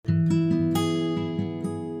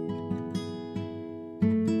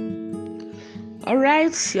All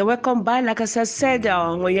right, you're welcome back. Like I said,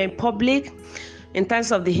 when you're in public, in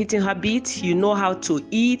terms of the eating habit, you know how to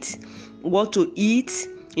eat, what to eat,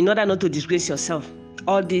 in order not to disgrace yourself.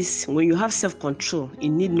 All this, when you have self-control, you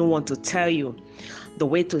need no one to tell you the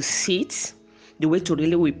way to sit, the way to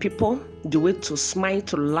relate with people, the way to smile,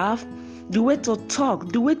 to laugh, the way to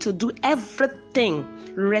talk, the way to do everything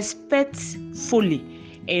respectfully,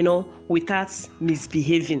 without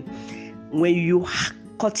misbehaving. When you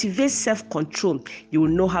cultivate self-control, you will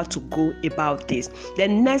know how to go about this. The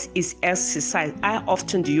next is exercise. How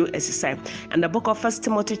often do you exercise? And the book of 1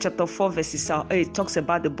 Timothy chapter 4 verses 8 talks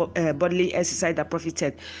about the bodily exercise that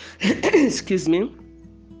profited. Excuse me.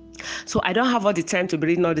 So I don't have all the time to be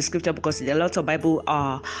reading all the scripture because there are lots of Bible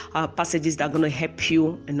passages that are going to help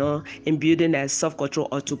you, in building a self-control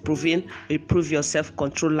or to improve your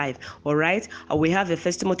self-control life. All right. We have a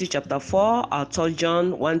 1 Timothy chapter 4, 3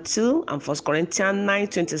 John 1:2, and 1 Corinthians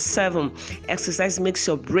 9:27. Exercise makes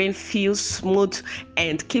your brain feel smooth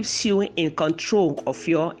and keeps you in control of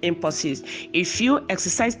your impulses. If you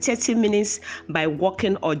exercise 30 minutes by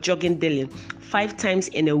walking or jogging daily, 5 times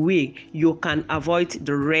in a week, you can avoid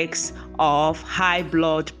the risks of high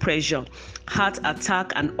blood pressure, heart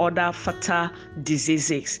attack, and other fatal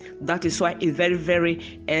diseases. That is why it's very, very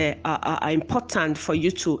important for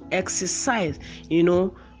you to exercise.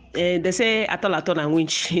 They say atol and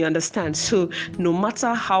winch, you understand? So no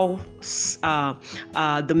matter how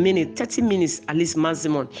the minute, 30 minutes at least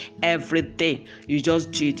maximum every day, you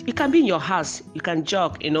just do it. It can be in your house, you can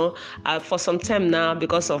jog, for some time now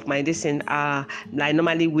because of my distance, I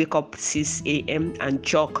normally wake up 6 a.m. and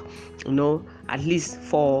jog, at least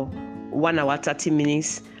for 1 hour, 30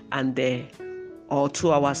 minutes and or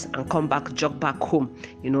 2 hours and come back, jog back home,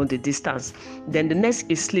 the distance. Then the next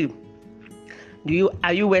is sleep.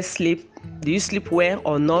 Are you well sleep? Do you sleep well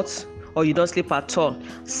or not? Or you don't sleep at all?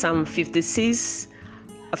 Psalm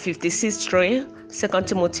 56:3, 2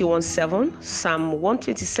 Timothy 1:7, Psalm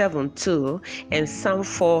 127:2, and Psalm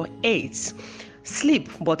 4:8. Sleep,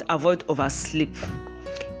 but avoid oversleep.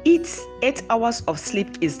 8 hours of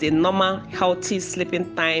sleep is the normal, healthy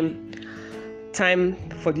sleeping time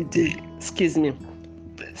for the day. Excuse me.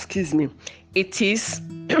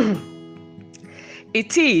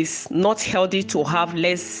 It is not healthy to have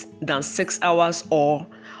less than 6 hours or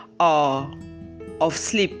of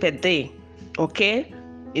sleep per day. Okay,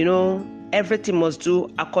 everything must do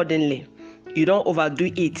accordingly. You don't overdo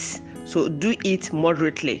it, so do it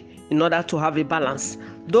moderately in order to have a balance.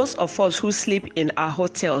 Those of us who sleep in our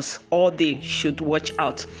hotels all day should watch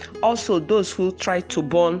out. Also, those who try to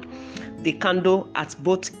burn the candle at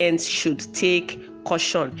both ends should take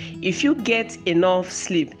caution. If you get enough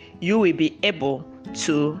sleep, you will be able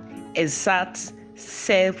to exert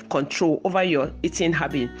self-control over your eating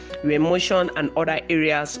habit, your emotion, and other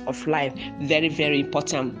areas of life. Very, very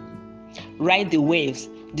important. Ride the waves.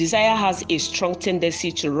 Desire has a strong tendency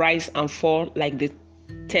to rise and fall like the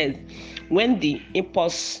tide. When the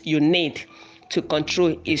impulse you need to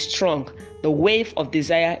control is strong, the wave of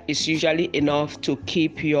desire is usually enough to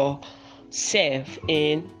keep yourself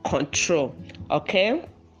in control. Okay?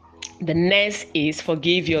 The next is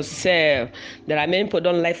forgive yourself. There are many people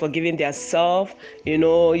don't like forgiving themselves.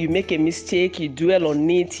 You make a mistake, you dwell on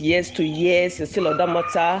it years to years, you still on that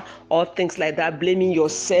matter, or things like that, blaming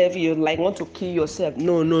yourself, you want to kill yourself.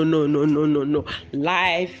 No.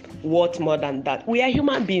 Life worth more than that. We are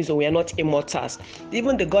human beings and we are not immortals.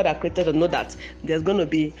 Even the God that created us know that there's going to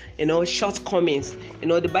be, shortcomings.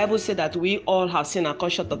 The Bible said that we all have sinned and come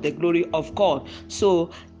short of the glory of God. So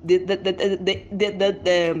it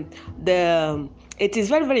is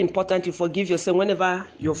very, very important to forgive yourself whenever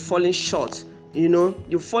you're falling short.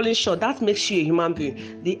 You're falling short. That makes you a human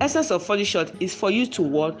being. The essence of falling short is for you to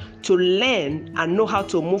learn and know how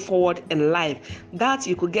to move forward in life. That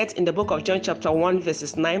you could get in the book of John chapter 1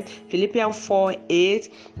 verses 9, Philippians 4:8,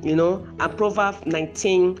 and Proverbs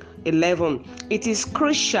 19:11. It is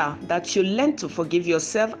crucial that you learn to forgive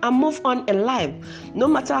yourself and move on in life. No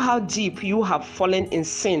matter how deep you have fallen in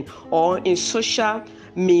sin or in social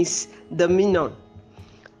misdemeanor,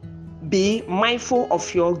 be mindful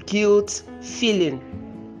of your guilt feeling,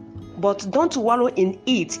 but don't wallow in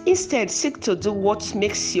it. Instead, seek to do what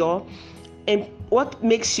makes your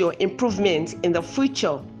improvement in the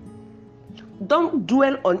future. Don't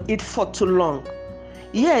dwell on it for too long.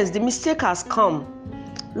 Yes, the mistake has come.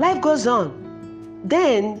 Life goes on.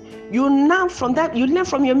 Then you learn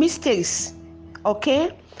from your mistakes. Okay?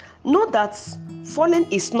 Know that falling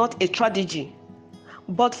is not a tragedy,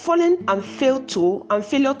 But falling and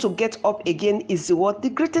failure to get up again is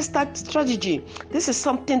the greatest strategy. This is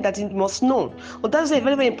something that you must know. But that's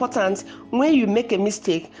very, very important. When you make a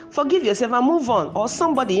mistake, forgive yourself and move on. Or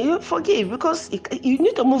somebody, you forgive, because you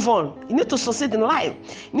need to move on. You need to succeed in life.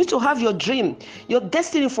 You need to have your dream, your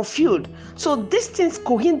destiny fulfilled. So these things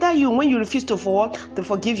could hinder you when you refuse to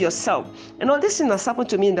forgive yourself. This thing has happened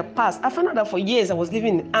to me in the past. I found out that for years I was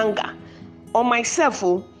living in anger on myself.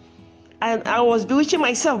 And I was bewitching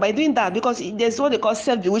myself by doing that, because there's what they call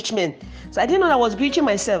self-bewitchment. So I didn't know that I was bewitching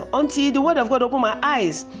myself until the word of God opened my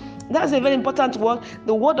eyes. That's a very important word.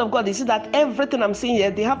 The word of God, you see that everything I'm saying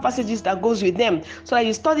here, they have passages that goes with them. So that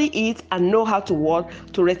you study it and know how to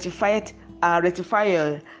rectify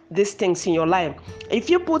these things in your life. If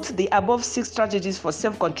you put the above 6 strategies for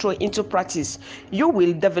self-control into practice, you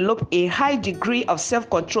will develop a high degree of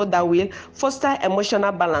self-control that will foster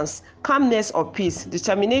emotional balance, calmness or peace,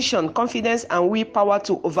 determination, confidence, and willpower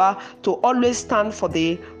to always stand for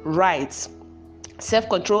the right.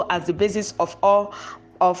 Self-control as the basis of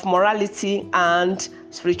morality and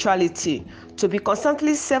spirituality. To be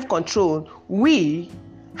constantly self-controlled, we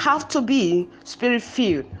have to be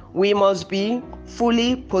spirit-filled. We must be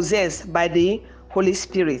fully possessed by the Holy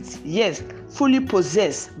Spirit. Yes, fully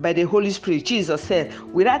possessed by the Holy Spirit. Jesus said,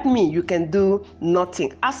 without me, you can do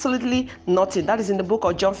nothing. Absolutely nothing. That is in the book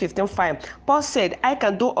of John 15:5. Paul said, I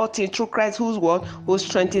can do all things through Christ who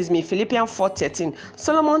strengthens me. Philippians 4:13.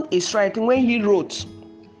 Solomon is right when he wrote,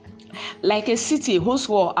 like a city whose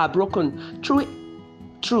walls are broken through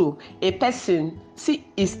a person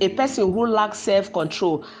is a person who lacks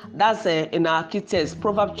self-control. That's in our key text,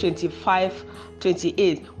 Proverbs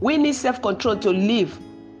 25:28. We need self-control to live,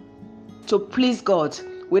 to please God.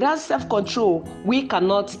 Without self-control, we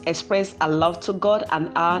cannot express our love to God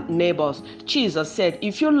and our neighbors. Jesus said,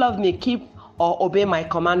 if you love me, keep or obey my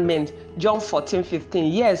commandment. John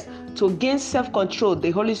 14:15. Yes, to gain self-control,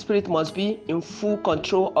 the Holy Spirit must be in full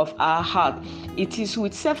control of our heart. It is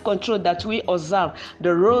with self-control that we observe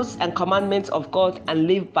the rules and commandments of God and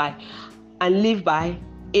live by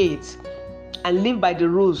it, and live by the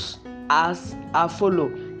rules as I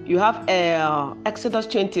follow. You have Exodus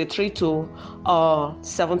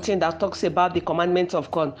 23:17 that talks about the commandments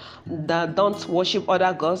of God. That don't worship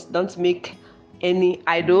other gods, don't make any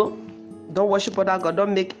idol. Don't worship other God.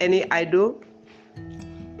 Don't make any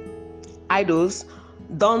idols.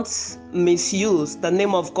 Don't misuse the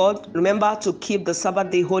name of God. Remember to keep the Sabbath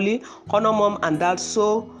day holy. Honor mom and dad.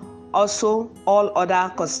 So also all other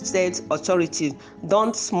constituted authorities.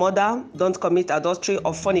 Don't murder. Don't commit adultery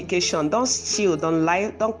or fornication. Don't steal. Don't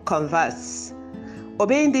lie. Don't converse.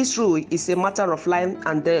 Obeying this rule is a matter of life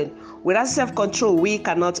and death. Without self-control, we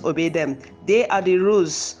cannot obey them. They are the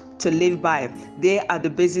rules to live by. They are the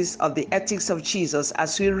basis of the ethics of Jesus,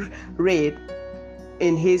 as we read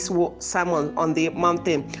in his sermon on the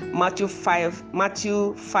mountain, Matthew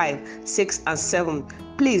 5:6-7.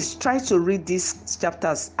 Please try to read these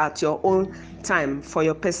chapters at your own time for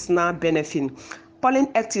your personal benefit. Pauline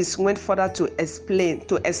ethics went further to expand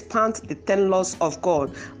the 10 laws of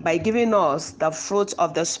God by giving us the fruits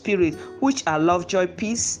of the Spirit, which are love, joy,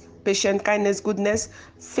 peace, patience, kindness, goodness,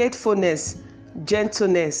 faithfulness,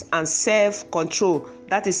 gentleness, and self-control.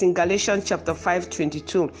 That is in Galatians chapter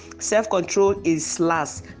 5:22. Self-control is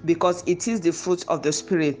last because it is the fruit of the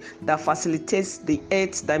Spirit that facilitates the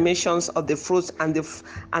 8 dimensions of the fruit and the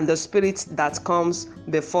Spirit that comes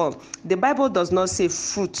before. The Bible does not say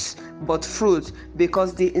fruit, but fruit,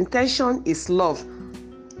 because the intention is love.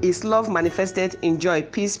 Is love manifested in joy,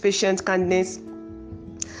 peace, patience, kindness,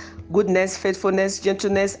 goodness, faithfulness,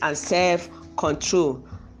 gentleness, and self-control.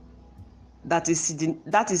 That is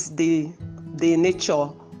the nature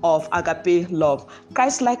of agape love.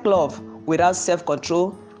 Christ-like love without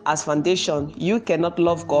self-control as foundation. You cannot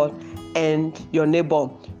love God and your neighbor.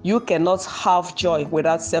 You cannot have joy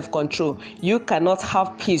without self-control. You cannot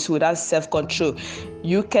have peace without self-control.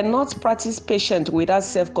 You cannot practice patience without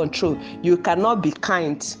self-control. You cannot be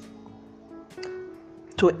kind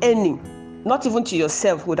to any, not even to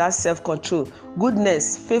yourself, without self-control.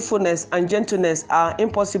 Goodness, faithfulness, and gentleness are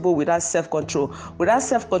impossible without self-control. Without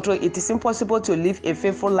self-control, it is impossible to live a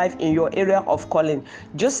faithful life in your area of calling.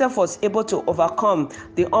 Joseph was able to overcome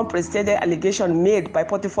the unprecedented allegation made by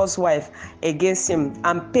Potiphar's wife against him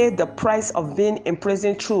and paid the price of being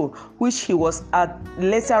imprisoned through which he was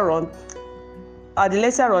later on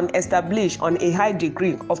established on a high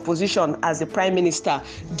degree of position as the prime minister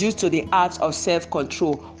due to the art of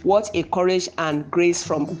self-control. What a courage and grace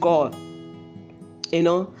from God.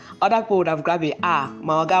 Other people would have grabbed it.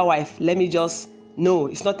 My other wife, let me just, no,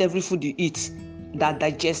 it's not every food you eat. that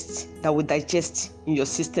will digest in your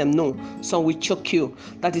system. No, some will choke you.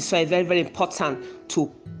 That is why it's very, very important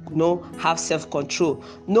to have self-control.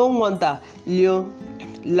 No wonder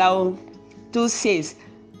Lao Tzu says,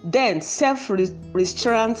 then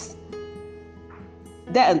self-restraint,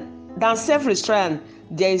 than self-restraint,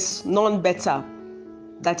 there is none better.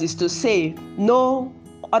 That is to say, no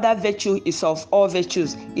other virtue is of all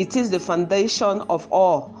virtues. It is the foundation of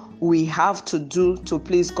all we have to do to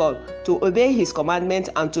please God, to obey His commandment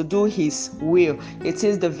and to do His will. It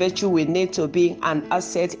is the virtue we need to be an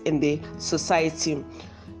asset in the society.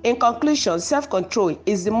 In conclusion, self-control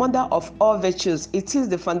is the mother of all virtues. It is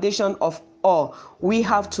the foundation of all we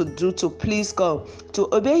have to do to please God, to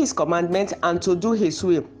obey His commandment and to do His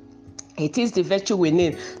will. It is the virtue we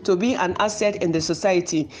need to be an asset in the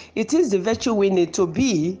society. It is the virtue we need to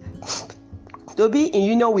be in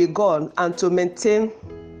union with God and to maintain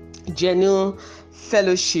genuine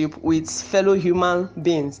fellowship with fellow human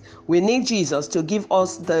beings. We need Jesus to give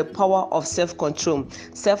us the power of self-control.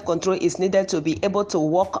 Self-control is needed to be able to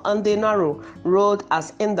walk on the narrow road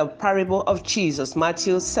as in the parable of Jesus,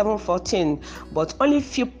 Matthew 7:14. But only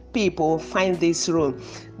few people find this road.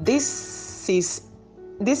 This is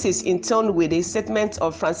in tune with a statement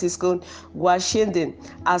of Francisco Guascendin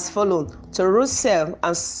as follows: to rule self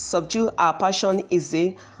and subdue our passion is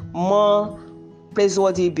the more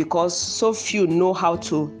praiseworthy because so few know how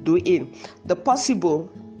to do it. The possible,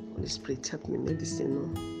 Holy Spirit help me make this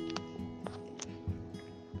thing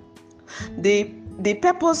The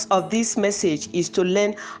purpose of this message is to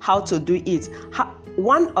learn how to do it.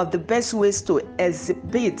 One of the best ways to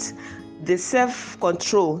exhibit the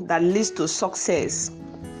self-control that leads to success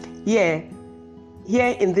here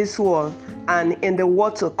in this world and in the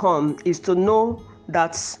world to come is to know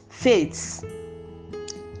that faith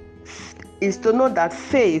is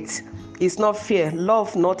not fear,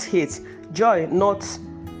 love not hate, joy not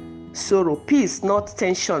sorrow, peace not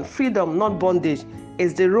tension, freedom not bondage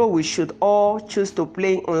is the role we should all choose to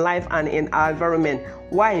play in life and in our environment.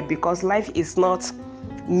 Why? Because life is not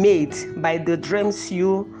made by the dreams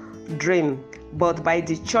you dream, but by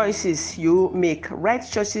the choices you make. Right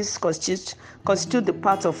choices constitute the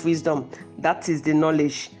path of wisdom. That is the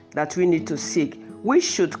knowledge that we need to seek. We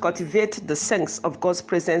should cultivate the sense of God's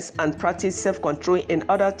presence and practice self-control in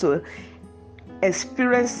order to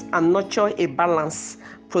experience and nurture a balanced,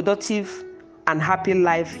 productive, and happy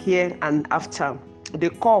life here and after.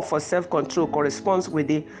 The call for self-control corresponds with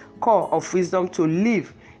the call of wisdom to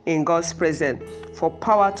live in God's presence, for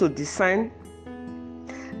power to discern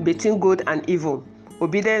between good and evil,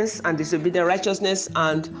 obedience and disobedience, righteousness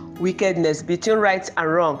and wickedness, between right and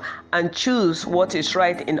wrong, and choose what is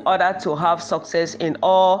right in order to have success in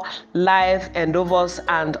all life endeavors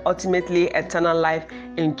and ultimately eternal life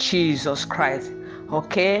in Jesus Christ.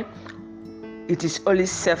 Okay? It is only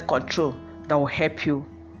self-control that will help you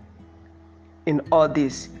in all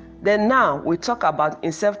this. Then now we talk about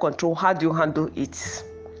in self-control, how do you handle it?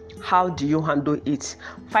 How do you handle it?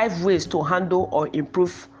 5 ways to handle or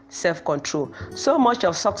improve self-control. So much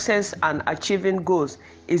of success and achieving goals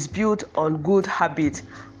is built on good habits,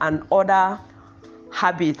 and other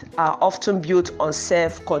habits are often built on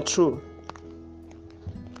self-control.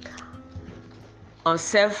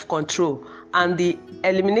 And the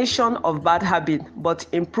elimination of bad habits, but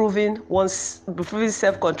improving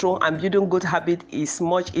self-control and building good habits is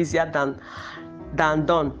much easier than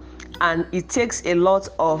done. And it takes a lot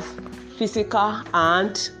of physical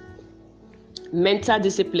and mental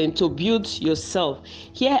discipline to build yourself.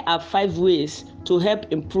 Here are 5 ways to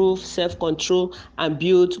help improve self-control and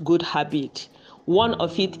build good habits. One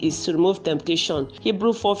of it is to remove temptation.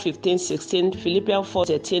 Hebrews 4:15-16, Philippians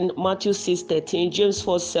 4:13, Matthew 6:13, James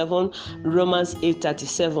 4:7, Romans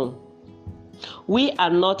 8:37. We are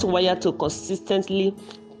not wired to consistently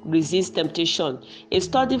resist temptation. A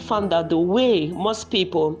study found that the way most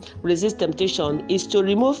people resist temptation is to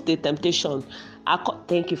remove the temptation.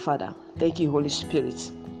 Thank you, Father. Thank you, Holy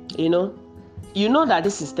Spirit. You know that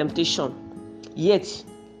this is temptation, yet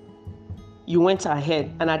you went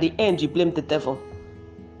ahead and at the end you blamed the devil.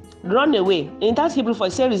 Run away. In that Hebrew 4,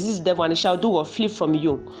 it says, resist the devil and he shall do or flee from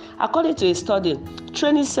you. According to a study,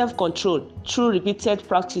 training self-control through repeated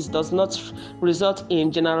practice does not result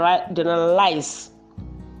in generalized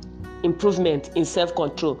improvement in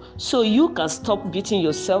self-control. So you can stop beating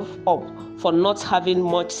yourself up for not having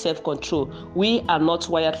much self-control. We are not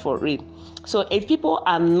wired for it. So if people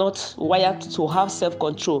are not wired to have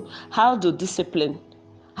self-control, how do disciplined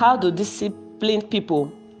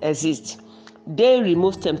people exist? They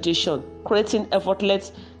remove temptation, creating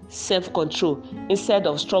effortless self-control instead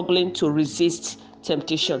of struggling to resist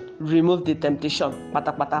temptation. Remove the temption.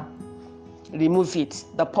 Pata pata. remove it.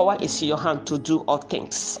 The power is in your hand to do all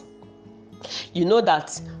things. You know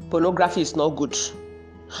that pornography is not good,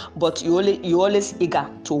 but you always eager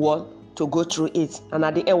to go through it. And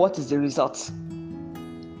at the end, what is the result?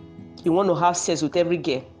 You want to have sex with every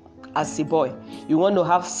girl as a boy. You want to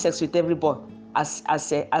have sex with every boy as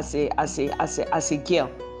a girl.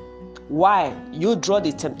 Why? You draw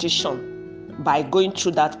the temptation by going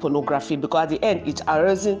through that pornography, because at the end it's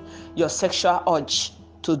arousing your sexual urge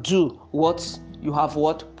to do what you have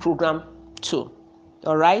programmed to.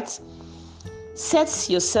 All right? Set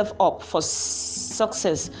yourself up for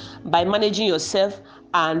success by managing yourself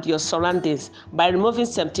and your surroundings. By removing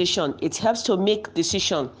temptation, it helps to make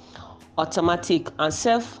decision automatic and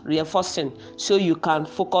self-reinforcing, so you can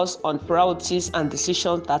focus on priorities and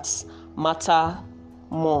decisions that matter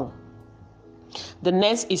more. The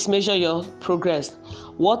next is measure your progress.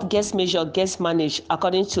 What gets measured gets managed,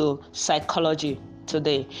 according to psychology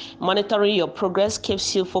today. Monitoring your progress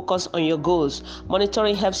keeps you focused on your goals.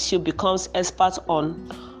 Monitoring helps you become expert on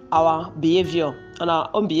our own behavior,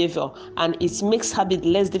 and it makes habit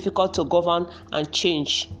less difficult to govern and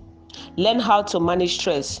change. Learn how to manage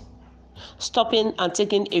stress. Stopping and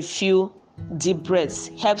taking a few deep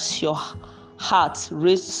breaths helps your heart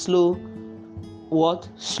rate slow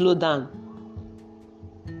down.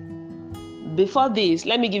 Before this,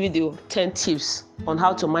 let me give you the 10 tips on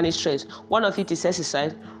how to manage stress. One of it is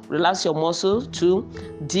exercise. Relax your muscles. 2,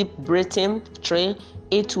 deep breathing. 3,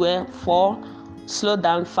 eat well. 4, slow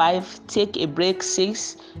down. 5, take a break.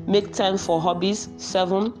 6, make time for hobbies.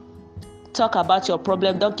 7, talk about your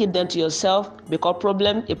problem. Don't keep them to yourself, because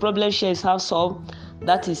a problem share is half solved.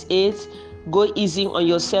 That is 8. Go easy on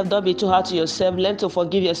yourself. Don't be too hard to yourself. Learn to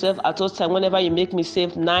forgive yourself at all times whenever you make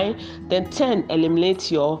mistakes. 9. Then 10, eliminate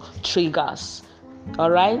your triggers. All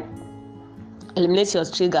right? Eliminate your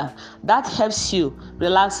trigger. That helps you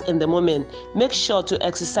relax in the moment. Make sure to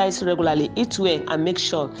exercise regularly. Eat well and make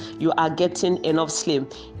sure you are getting enough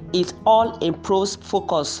sleep. It all improves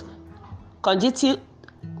focus, cognitive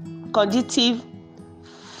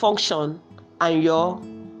function, and your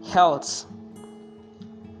health.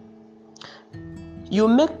 You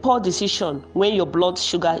make poor decisions when your blood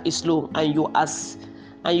sugar is low and you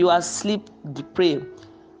are sleep deprived.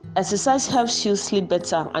 Exercise helps you sleep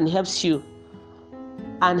better and helps you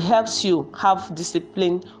have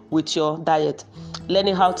discipline with your diet.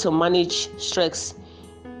 Learning how to manage stress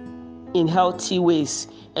in healthy ways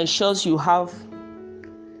ensures you have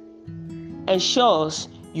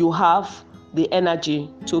the energy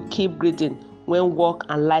to keep breathing when work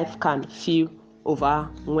and life can feel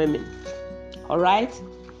overwhelming. All right?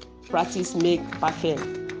 Practice make perfect.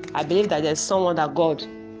 I believe that there's someone that God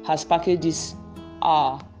has packaged this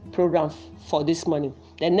program for this morning.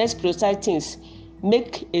 The next prioritize things.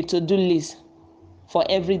 Make a to-do list for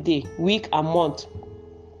every day, week, and month,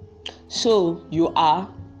 so you are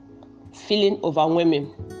feeling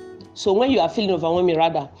overwhelming. So when you are feeling overwhelming,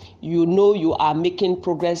 you know you are making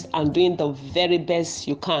progress and doing the very best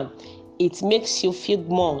you can. It makes you feel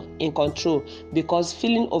more in control, because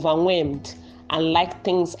feeling overwhelmed and like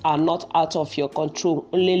things are not out of your control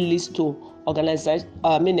only leads to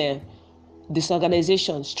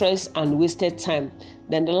disorganization, stress, and wasted time.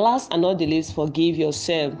 Then the last and not the least, forgive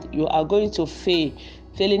yourself. You are going to fail.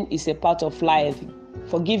 Failing is a part of life.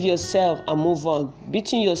 Forgive yourself and move on.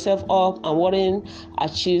 Beating yourself up and worrying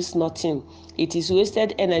achieves nothing. It is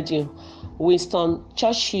wasted energy. Winston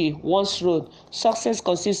Churchill once wrote, "Success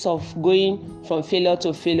consists of going from failure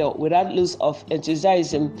to failure without loss of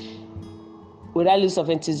enthusiasm.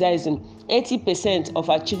 80% of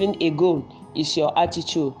achieving a goal is your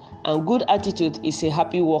attitude, and good attitude is a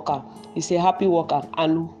happy worker.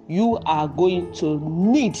 And you are going to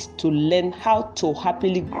need to learn how to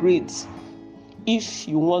happily grade if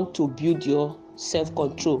you want to build your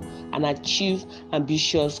self-control and achieve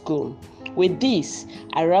ambitious goals." With this,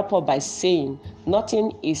 I wrap up by saying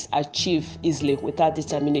nothing is achieved easily without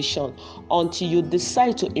determination. Until you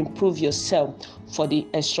decide to improve yourself for the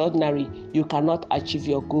extraordinary, you cannot achieve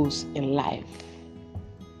your goals in life.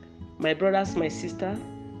 My brothers, my sister,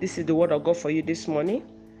 this is the word of God for you this morning.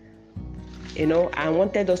 I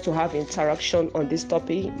wanted us to have interaction on this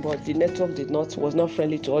topic, but the network was not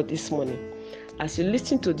friendly to us this morning. As you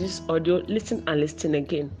listen to this audio, listen and listen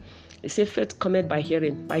again. It says faith cometh by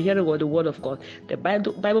hearing what the word of God. The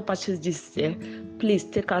Bible passages there. Please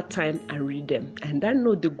take our time and read them. And then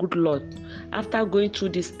know the good Lord, after going through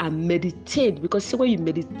this, and meditate. Because see, when you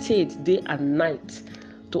meditate day and night,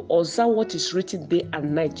 to observe what is written day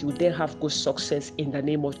and night, you will then have good success in the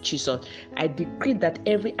name of Jesus. I decree that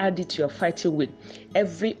every addict you are fighting with,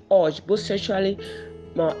 every urge, both sexually,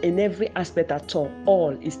 in every aspect at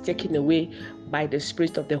all is taken away by the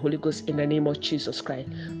Spirit of the Holy Ghost in the name of Jesus Christ.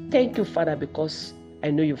 Thank you, Father, because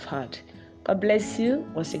I know you've heard. God bless you.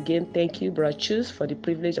 Once again, thank you, Brother Choose, for the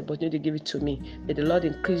privilege and opportunity to give it to me. May the Lord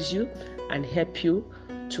increase you and help you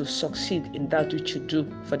to succeed in that which you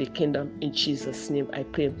do for the kingdom. In Jesus' name, I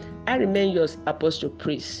pray. I remain yours, Apostle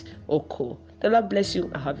Priest Oko. The Lord bless you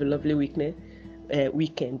and have a lovely weekend.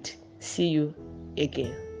 See you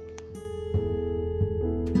again.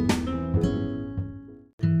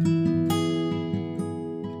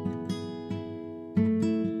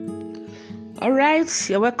 All right,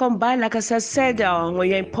 you're welcome back. Like I said, when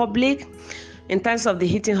you're in public, in terms of the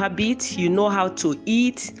eating habit, you know how to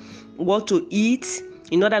eat, what to eat,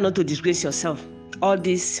 in order not to disgrace yourself. All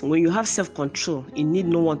this, when you have self-control, you need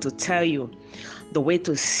no one to tell you the way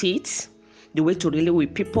to sit, the way to relate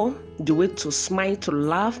with people, the way to smile, to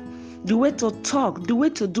laugh, the way to talk, the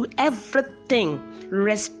way to do everything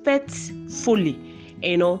respectfully,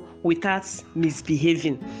 without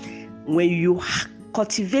misbehaving. When you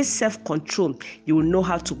cultivate self-control, you will know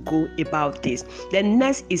how to go about this. The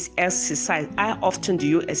next is exercise. How often do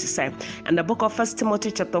you exercise? And the book of 1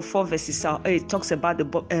 Timothy chapter 4 verses 8 talks about the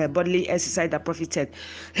bodily exercise that profited.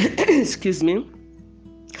 Excuse me.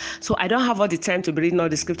 So I don't have all the time to be reading all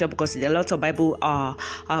the scripture because there are lots of Bible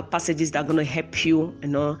passages that are going to help you,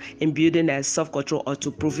 in building a self-control or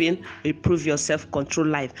to improve your self-control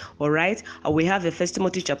life. All right. We have a 1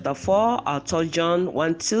 Timothy chapter 4, 3 John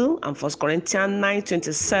 1:2, and 1 Corinthians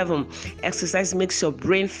 9:27. Exercise makes your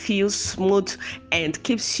brain feel smooth and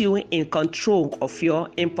keeps you in control of your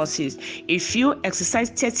impulses. If you exercise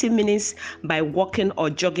 30 minutes by walking or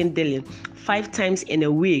jogging daily, 5 times in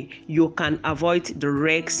a week, you can avoid the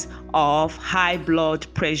risks of high blood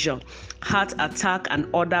pressure, heart attack, and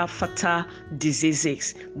other fatal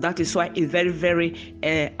diseases. That is why it's very, very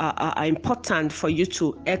important for you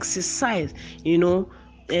to exercise.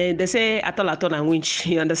 They say atol and winch,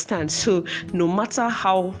 you understand? So no matter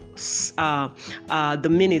how the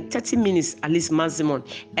minute, 30 minutes at least maximum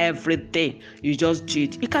every day, you just do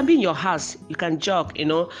it. It can be in your house, you can jog,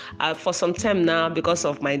 for some time now because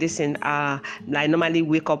of my distance, I normally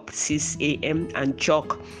wake up 6 a.m. and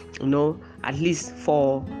jog, at least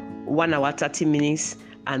for 1 hour, 30 minutes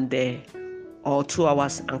and or 2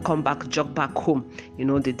 hours and come back, jog back home,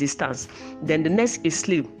 the distance. Then the next is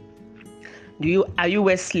sleep. Are you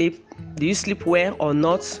well sleep? Do you sleep well or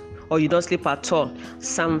not? Or you don't sleep at all?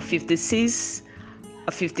 Psalm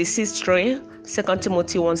 56:3, 2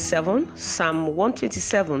 Timothy 1:7, Psalm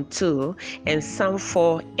 127:2, and Psalm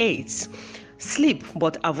 4:8. Sleep,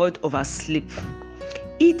 but avoid oversleep.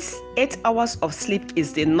 8 hours of sleep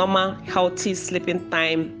is the normal, healthy sleeping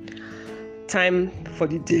time for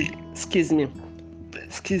the day. Excuse me.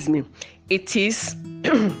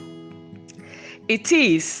 It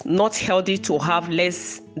is not healthy to have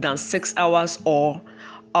less than 6 hours of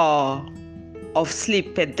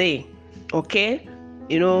sleep per day. Okay?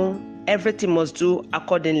 Everything must do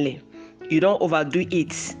accordingly. You don't overdo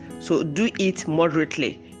it. So do it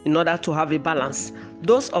moderately in order to have a balance.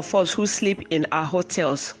 Those of us who sleep in our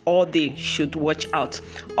hotels all day should watch out.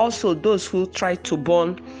 Also, those who try to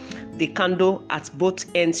burn the candle at both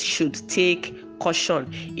ends should take caution.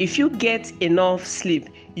 If you get enough sleep,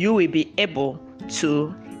 you will be able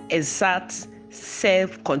to exert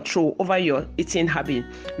self-control over your eating habit,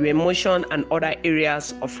 your emotion, and other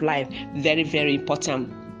areas of life. Very, very important.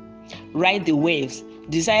 Ride the waves.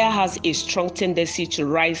 Desire has a strong tendency to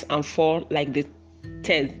rise and fall like the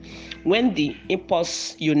tide. When the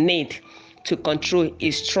impulse you need to control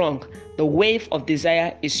is strong, the wave of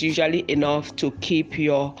desire is usually enough to keep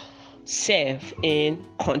yourself in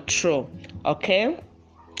control. Okay?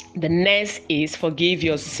 The next is forgive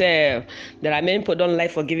yourself. There are many people don't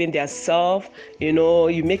like forgiving themselves.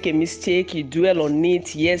 You make a mistake, you dwell on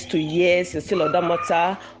it years to years, you still on that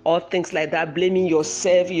matter, or things like that, blaming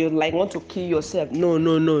yourself, you want to kill yourself. No.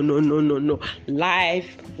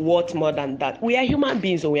 Life worth more than that. We are human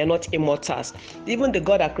beings, and we are not immortals. Even the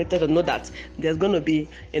God that created us know that there's going to be,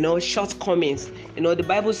 shortcomings. The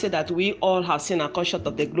Bible said that we all have sinned and come short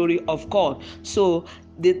of the glory of God. So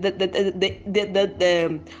it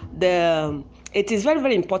is very,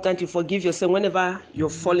 very important you forgive yourself whenever you're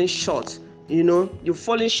falling short. You're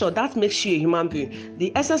falling short. That makes you a human being.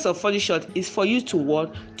 The essence of falling short is for you to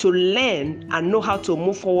learn and know how to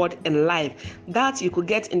move forward in life. That you could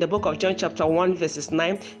get in the book of John chapter 1 verses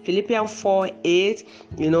 9, Philippians 4:8,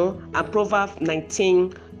 and Proverbs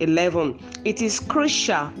 19:11. It is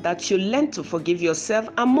crucial that you learn to forgive yourself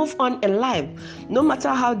and move on in life. No matter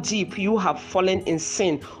how deep you have fallen in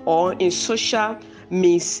sin or in social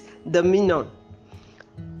misdemeanor,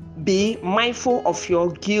 be mindful of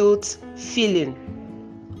your guilt feeling,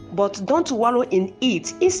 but don't wallow in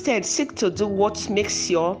it. Instead, seek to do what makes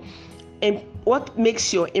your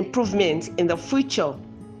improvement in the future.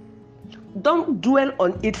 Don't dwell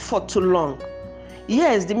on it for too long.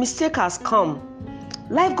 Yes, the mistake has come.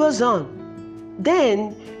 Life goes on.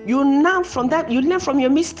 Then you learn from your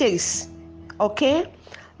mistakes. Okay?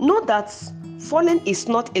 Know that falling is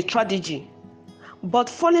not a tragedy. But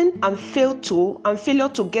falling and failure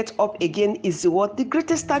to get up again is the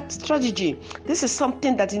greatest strategy. This is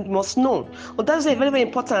something that you must know. But that's very, very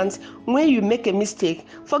important. When you make a mistake,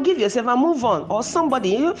 forgive yourself and move on. Or somebody,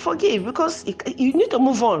 you forgive, because you need to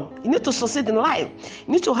move on. You need to succeed in life.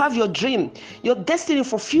 You need to have your dream, your destiny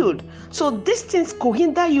fulfilled. So these things could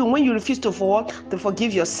hinder you when you refuse to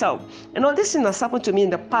forgive yourself. And all this thing has happened to me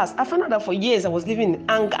in the past. I found out that for years I was living in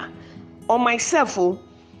anger on myself.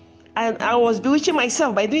 And I was bewitching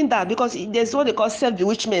myself by doing that, because there's what they call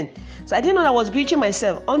self-bewitchment. So I didn't know that I was bewitching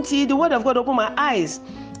myself until the word of God opened my eyes.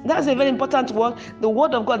 That's a very important word. The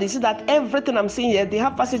word of God. You see that everything I'm saying here, they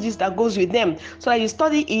have passages that goes with them, so that you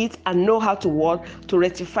study it and know how to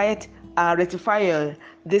rectify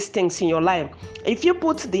these things in your life. If you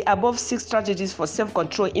put the above 6 strategies for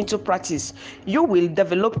self-control into practice, you will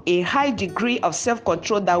develop a high degree of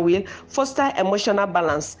self-control that will foster emotional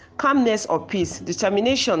balance, calmness or peace,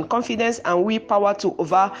 determination, confidence, and willpower to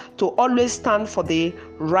always stand for the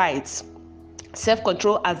right.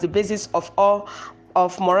 Self-control as the basis of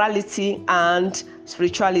morality and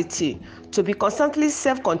spirituality. To be constantly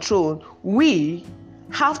self-controlled, we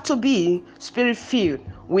have to be spirit-filled.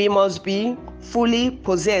 We must be fully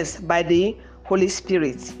possessed by the Holy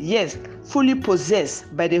Spirit. Yes, fully possessed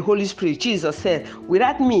by the Holy Spirit. Jesus said,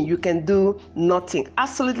 without me, you can do nothing.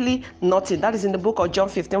 Absolutely nothing. That is in the book of John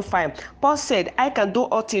 15:5. Paul said, I can do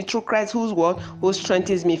all things through Christ who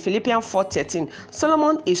strengthens me. Philippians 4:13.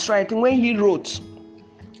 Solomon is right when he wrote,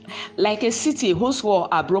 like a city whose walls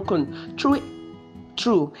are broken through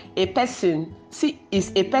a person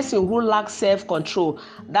is a person who lacks self-control.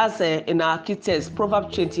 That's in our key text,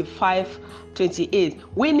 Proverbs 25:28.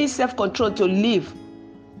 We need self-control to live,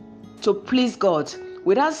 to please God.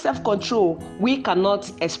 Without self-control, we cannot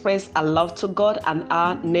express our love to God and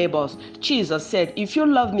our neighbors. Jesus said, if you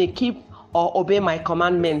love me, keep or obey my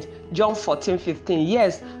commandment. John 14:15.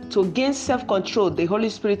 Yes, to gain self-control, the Holy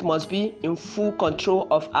Spirit must be in full control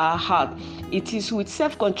of our heart. It is with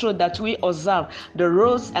self-control that we observe the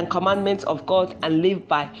rules and commandments of God and live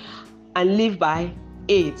by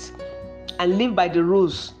it, and live by the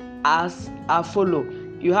rules as I follow.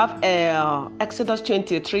 You have Exodus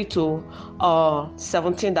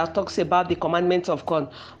 23:17 that talks about the commandments of God.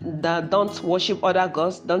 That don't worship other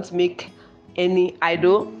gods, don't make any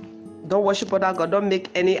idol. Don't worship other God. Don't make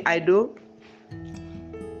any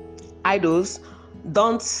idols.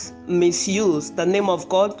 Don't misuse the name of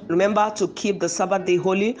God. Remember to keep the Sabbath day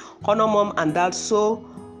holy. Honor mom and dad. So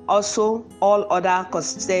also all other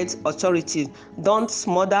constituted authorities. Don't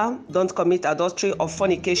murder. Don't commit adultery or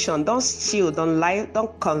fornication. Don't steal. Don't lie.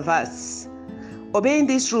 Don't converse. Obeying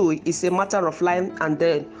this rule is a matter of life and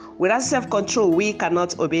death. Without self-control, we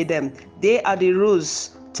cannot obey them. They are the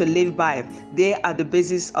rules to live by. They are the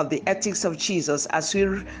basis of the ethics of Jesus, as we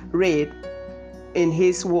read in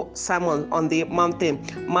his sermon on the mountain,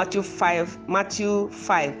 Matthew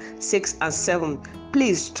 5:6 and 7.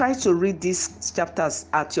 Please try to read these chapters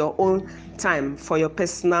at your own time for your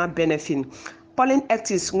personal benefit. Pauline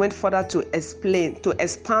ethics went further to expand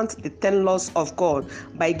the 10 laws of God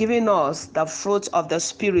by giving us the fruit of the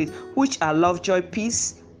Spirit, which are love, joy,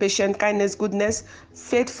 peace, patience, kindness, goodness,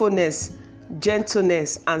 faithfulness,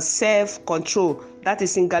 gentleness, and self-control. That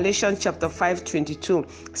is in Galatians chapter 5:22.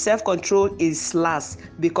 Self-control is last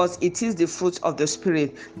because it is the fruit of the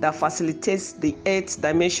Spirit that facilitates the 8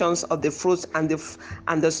 dimensions of the fruit and the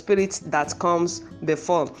Spirit that comes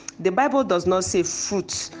before. The Bible does not say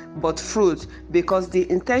fruit, but fruit, because the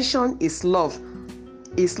intention is love.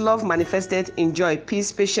 Is love manifested in joy,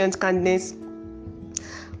 peace, patience, kindness,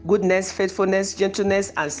 goodness, faithfulness,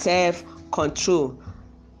 gentleness, and self-control.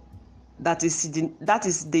 That is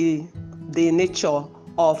the nature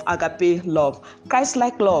of agape love.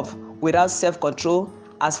 Christ-like love without self-control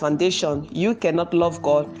as foundation. You cannot love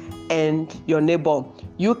God and your neighbor.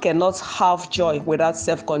 You cannot have joy without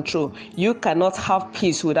self-control. You cannot have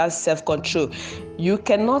peace without self-control. You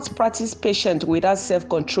cannot practice patience without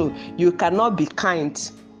self-control. You cannot be kind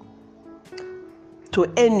to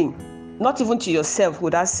any not even to yourself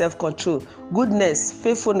without self-control. Goodness,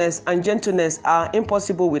 faithfulness, and gentleness are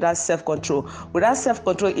impossible without self-control. Without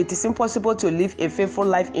self-control, it is impossible to live a faithful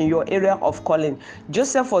life in your area of calling.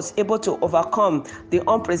 Joseph was able to overcome the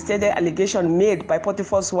unprecedented allegation made by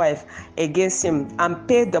Potiphar's wife against him and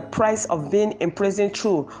pay the price of being imprisoned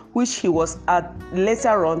through which he was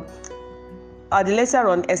later on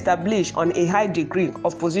established on a high degree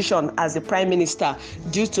of position as the prime minister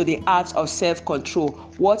due to the art of self-control.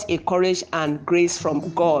 What a courage and grace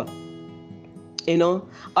from God.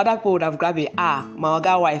 Other people would have grabbed it. My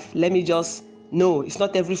other wife, let me just, no, it's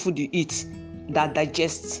not every food you eat that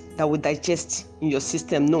will digest in your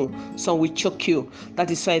system. No, some will choke you. That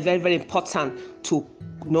is why it's very, very important to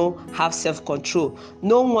have self-control.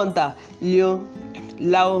 No wonder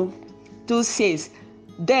Lao Tzu says,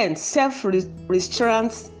 than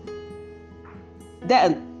self-restraint,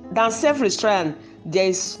 there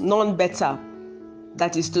is none better.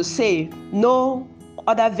 That is to say, no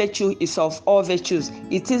other virtue is of all virtues.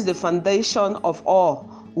 It is the foundation of all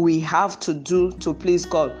we have to do to please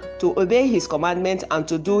God, to obey His commandments and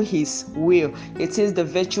to do His will. It is the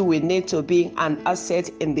virtue we need to be an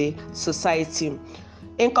asset in the society.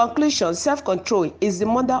 In conclusion, self-control is the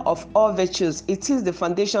mother of all virtues. It is the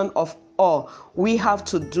foundation of all we have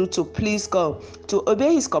to do to please God, to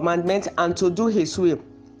obey His commandments and to do His will.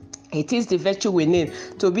 It is the virtue we need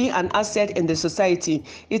to be an asset in the society.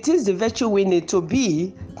 It is the virtue we need to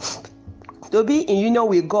be in union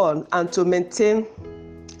with God and to maintain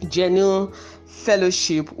genuine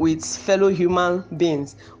fellowship with fellow human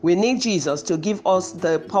beings. We need Jesus to give us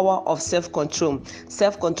the power of self-control.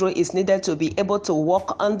 Self-control is needed to be able to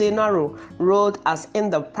walk on the narrow road as in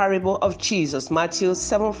the parable of Jesus, Matthew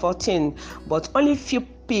 7:14. But only few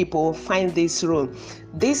people find this road.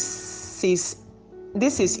 This is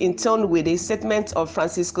in tune with the statement of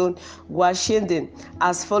Francisco Guascendin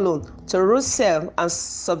as follows: to rule self and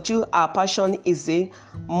subdue our passion is the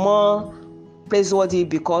more praiseworthy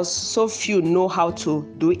because so few know how to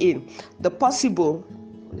do it. The possible,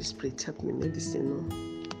 Holy Spirit help me make this thing known.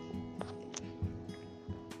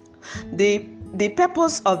 The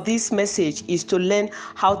purpose of this message is to learn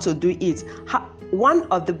how to do it. One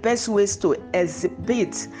of the best ways to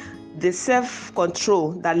exhibit the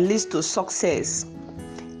self-control that leads to success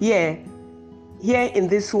here in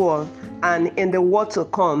this world and in the world to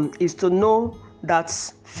come is to know that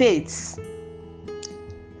faith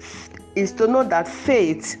is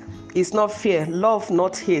not fear, love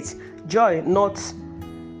not hate, joy not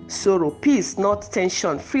sorrow, peace not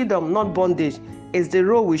tension, freedom not bondage is the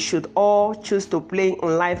role we should all choose to play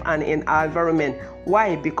in life and in our environment.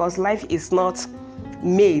 Why? Because life is not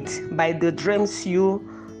made by the dreams you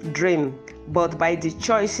dream, but by the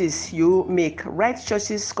choices you make. Right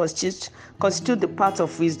choices constitute the path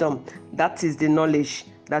of wisdom. That is the knowledge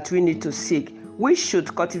that we need to seek. We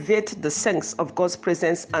should cultivate the sense of God's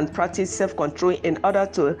presence and practice self-control in order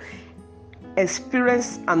to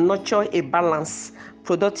experience and nurture a balanced,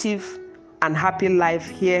 productive, and happy life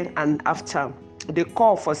here and after. The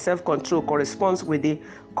call for self-control corresponds with the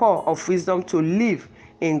call of wisdom to live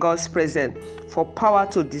in God's presence, for power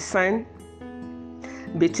to discern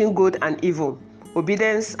between good and evil,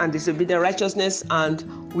 obedience and disobedience, righteousness and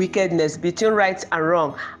wickedness, between right and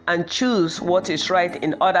wrong, and choose what is right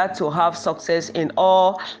in order to have success in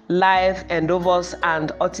all life endeavors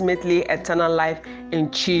and ultimately eternal life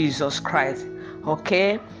in Jesus Christ.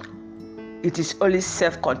 Okay? It is only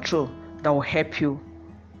self-control that will help you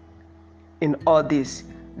in all this.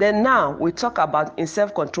 Then now we talk about in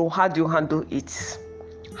self-control, how do you handle it?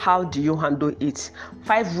 How do you handle it?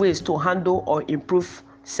 5 ways to handle or improve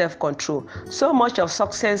self-control. So much of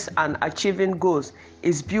success and achieving goals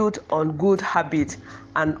is built on good habits,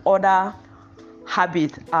 and other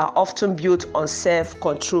habits are often built on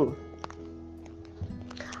self-control.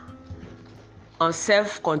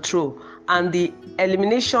 And the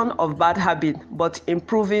elimination of bad habits, but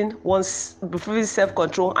improving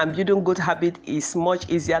self-control and building good habits is much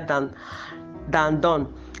easier than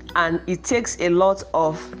done. And it takes a lot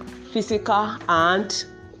of physical and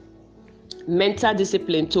mental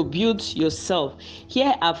discipline to build yourself.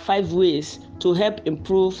 Here are 5 ways to help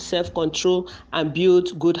improve self-control and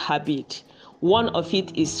build good habits. One of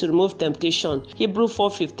it is to remove temptation. Hebrews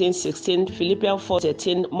 4:15-16, Philippians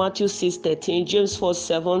 4:13, Matthew 6:13, James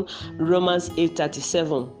 4:7, Romans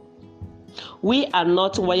 8:37. We are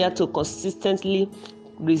not wired to consistently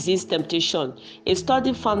resist temptation. A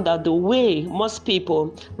study found that the way most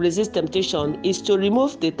people resist temptation is to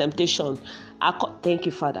remove the temptation. Thank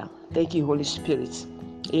you, Father. Thank you, Holy Spirit.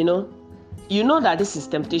 You know that this is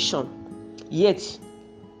temptation, yet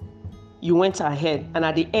you went ahead and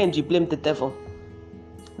at the end you blamed the devil.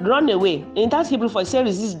 Run away. In that Hebrew for it says,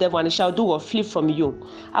 resist the devil and he shall do or flee from you.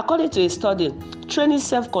 According to a study, training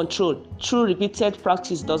self-control through repeated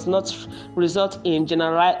practice does not result in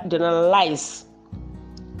generalized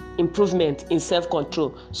improvement in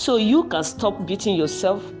self-control. So you can stop beating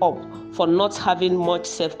yourself up for not having much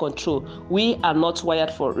self-control. We are not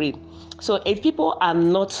wired for it. So if people are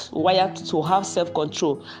not wired to have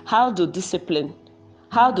self-control, how do disciplined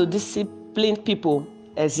people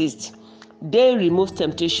exist? They remove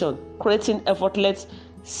temptation, creating effortless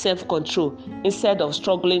self-control instead of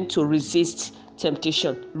struggling to resist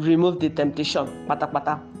temptation. Remove the temptation. Pata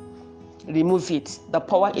pata. Remove it. The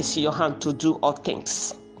power is in your hand to do all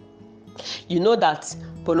things. You know that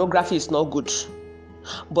pornography is not good,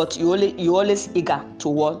 but you always eager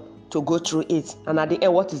to go through it. And at the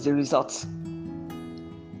end, what is the result?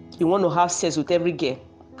 You want to have sex with every girl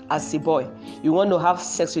as a boy. You want to have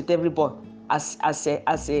sex with every boy as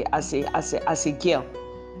a girl.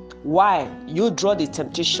 Why? You draw the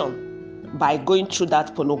temptation by going through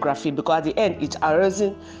that pornography, because at the end it's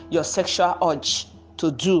arousing your sexual urge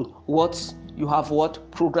to do what you have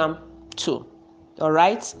programmed to. All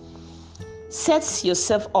right? Set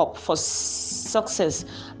yourself up for success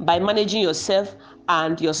by managing yourself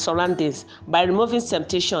and your surroundings. By removing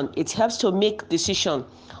temptation, it helps to make decision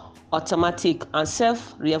automatic and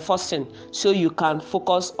self-reinforcing, so you can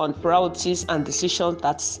focus on priorities and decisions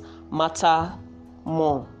that matter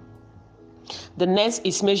more. The next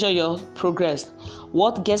is measure your progress.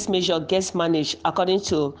 What gets measured gets managed, according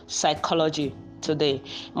to psychology today.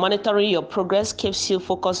 Monitoring your progress keeps you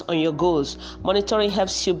focused on your goals. Monitoring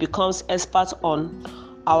helps you become expert on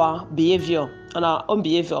our own behavior,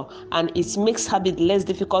 and it makes habit less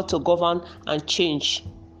difficult to govern and change.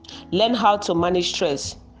 Learn how to manage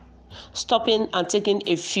stress. Stopping and taking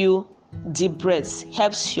a few deep breaths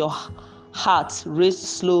helps your heart rate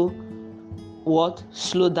slow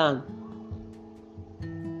down.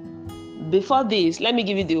 Before this, let me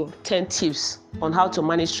give you the 10 tips on how to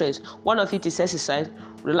manage stress. One of it is exercise.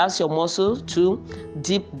 Relax your muscles. 2,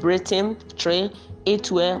 deep breathing. 3, eat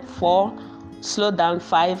well. 4, slow down.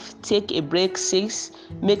 5, take a break. 6,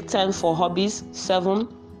 make time for hobbies. 7,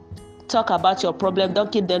 talk about your problem. Don't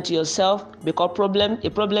keep them to yourself, because a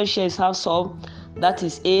problem shared is half solved. That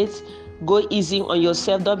is 8. Go easy on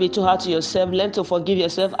yourself. Don't be too hard to yourself. Learn to forgive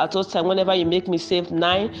yourself at all times whenever you make mistakes.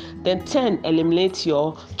 9. Then 10. Eliminate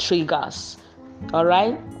your triggers. All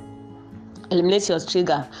right? Eliminate your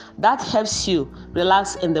trigger. That helps you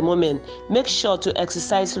relax in the moment. Make sure to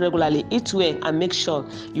exercise regularly. Eat well and make sure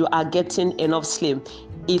you are getting enough sleep.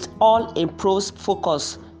 It all improves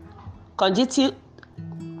focus, cognitive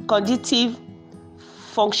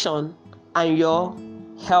function, and your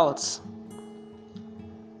health.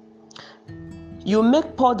 You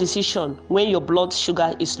make poor decisions when your blood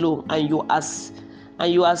sugar is low and you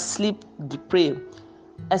are sleep deprived.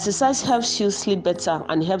 Exercise helps you sleep better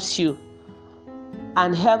and helps you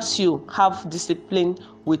have discipline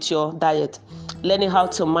with your diet. Learning how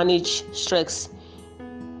to manage stress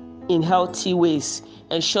in healthy ways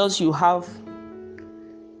ensures you have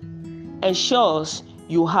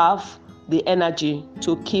the energy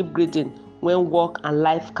to keep breathing when work and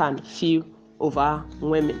life can feel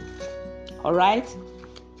overwhelming. All right?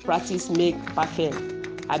 Practice make perfect.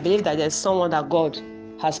 I believe that there's someone that God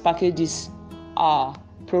has packaged this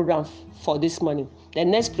program for this morning. The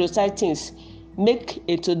next priority things: make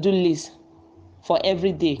a to-do list for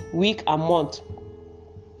every day, week, and month,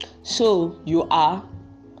 so you are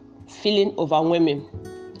feeling overwhelming.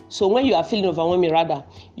 So when you are feeling overwhelming, rather,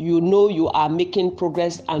 you know you are making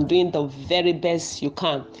progress and doing the very best you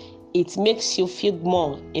can. It makes you feel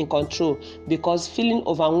more in control, because feeling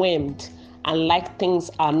overwhelmed and like things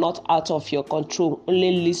are not out of your control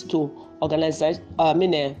only leads to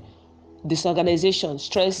disorganization,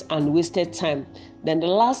 stress, and wasted time. Then the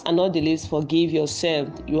last and not the least, forgive yourself.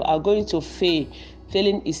 You are going to fail.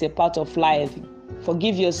 Failing is a part of life.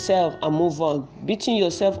 Forgive yourself and move on. Beating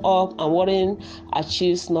yourself up and worrying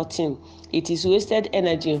achieves nothing. It is wasted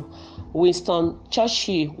energy. Winston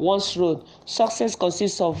Churchill once wrote, "Success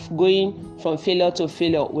consists of going from failure to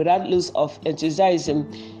failure without loss of enthusiasm.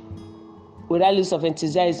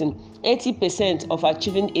 80% of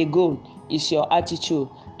achieving a goal is your attitude,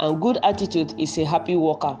 and good attitude is a happy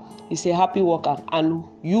worker. And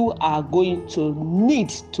you are going to need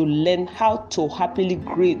to learn how to happily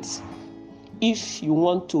grade if you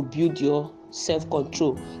want to build your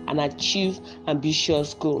self-control and achieve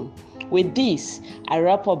ambitious goals." With this, I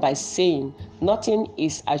wrap up by saying nothing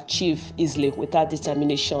is achieved easily without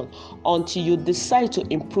determination. Until you decide to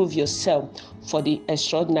improve yourself for the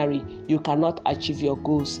extraordinary, you cannot achieve your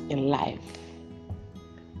goals in life.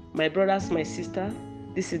 My brothers, my sisters,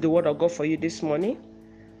 This is the word of God for you this morning.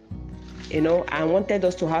 I wanted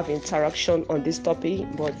us to have interaction on this topic,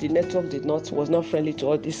 but the network was not friendly to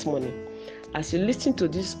us this morning. As you listen to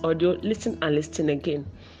this audio, listen and listen again.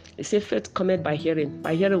 It says faith cometh by hearing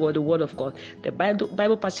what the word of God. The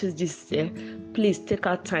Bible passages this here. Please take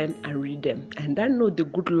our time and read them. And then know the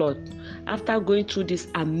good Lord. After going through this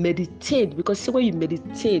and meditate, because see, when you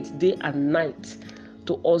meditate day and night,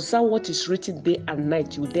 to observe what is written day and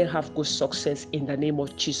night, you then have good success in the name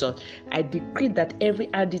of Jesus. I decree that every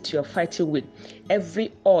addict you are fighting with,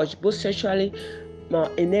 every urge, both sexually,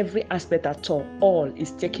 in every aspect at all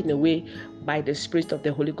is taken away by the Spirit of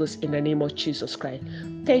the Holy Ghost in the name of Jesus Christ.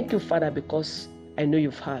 Thank you, Father, because I know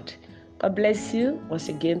you've heard. God bless you. Once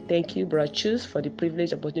again, thank you, Brother Choose, for the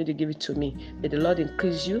privilege and opportunity to give it to me. May the Lord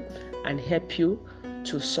increase you and help you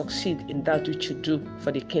to succeed in that which you do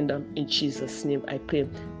for the kingdom. In Jesus' name I pray.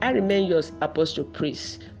 I remain yours, Apostle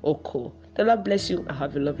Praise Oko. The Lord bless you and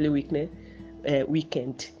have a lovely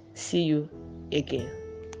weekend. See you again.